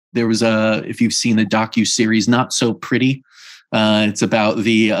There was if you've seen the docuseries, Not So Pretty. It's about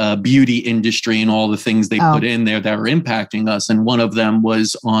the beauty industry and all the things they put in there that are impacting us. And one of them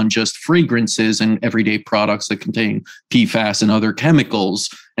was on just fragrances and everyday products that contain PFAS and other chemicals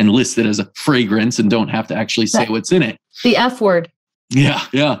and listed as a fragrance and don't have to actually say what's in it. The F word. Yeah.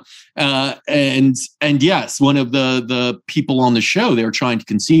 And yes, one of the people on the show, they were trying to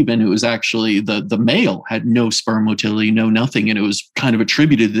conceive, and it was actually the male had no sperm motility, no nothing. And it was kind of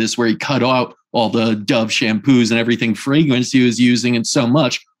attributed to this, where he cut out all the Dove shampoos and everything fragrance he was using, and so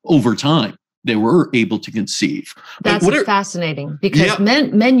much over time they were able to conceive. That's fascinating, because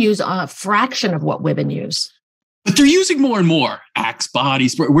men use a fraction of what women use. But they're using more and more Axe body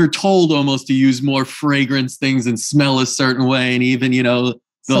spray. We're told almost to use more fragrance things and smell a certain way. And even, the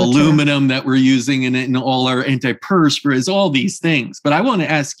aluminum that we're using in all our antiperspirants, all these things. But I want to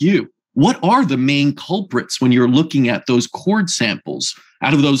ask you, what are the main culprits when you're looking at those cord samples?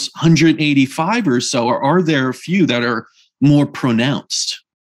 Out of those 185 or so, or are there a few that are more pronounced?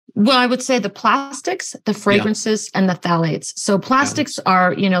 Well, I would say the plastics, the fragrances, and the phthalates. So plastics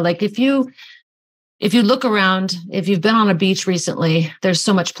are, like if you look around, if you've been on a beach recently, there's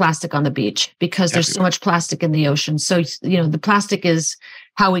so much plastic on the beach because there's so much plastic in the ocean. So, the plastic is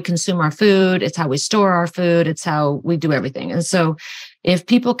how we consume our food. It's how we store our food. It's how we do everything. And so if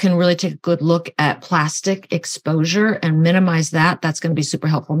people can really take a good look at plastic exposure and minimize that, that's going to be super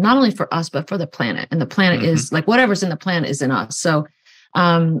helpful, not only for us, but for the planet. And the planet is like whatever's in the planet is in us. So,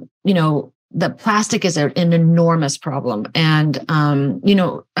 the plastic is an enormous problem. And,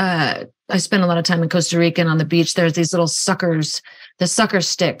 I spent a lot of time in Costa Rica, and on the beach, there's these little suckers, the sucker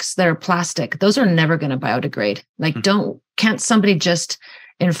sticks that are plastic. Those are never going to biodegrade. Like, can't somebody just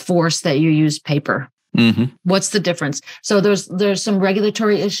enforce that you use paper? What's the difference? So there's some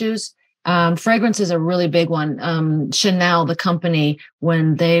regulatory issues. Fragrance is a really big one. Chanel, the company,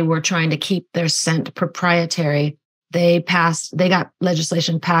 when they were trying to keep their scent proprietary, they got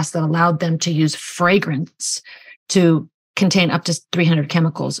legislation passed that allowed them to use fragrance to contain up to 300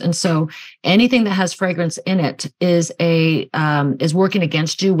 chemicals. And so anything that has fragrance in it is working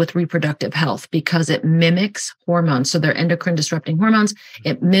against you with reproductive health, because it mimics hormones. So they're endocrine disrupting hormones.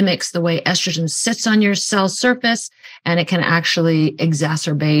 It mimics the way estrogen sits on your cell surface, and it can actually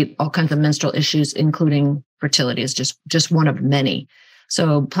exacerbate all kinds of menstrual issues, including fertility is just one of many.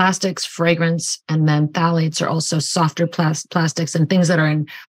 So plastics, fragrance, and then phthalates are also softer plastics and things that are in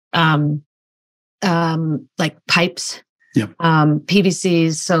like pipes.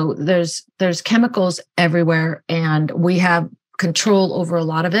 PVCs. So there's chemicals everywhere, and we have control over a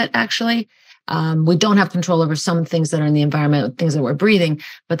lot of it. Actually, we don't have control over some things that are in the environment, things that we're breathing,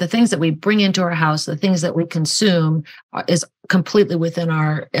 but the things that we bring into our house, the things that we consume, is completely within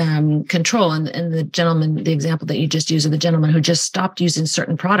our control. And the example that you just used of the gentleman who just stopped using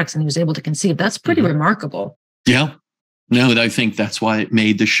certain products and he was able to conceive, that's pretty remarkable. Yeah. No, I think that's why it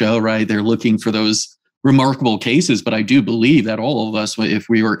made the show, right? They're looking for those remarkable cases, but I do believe that all of us, if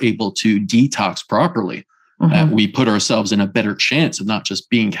we were able to detox properly, we put ourselves in a better chance of not just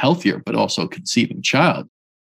being healthier, but also conceiving a child.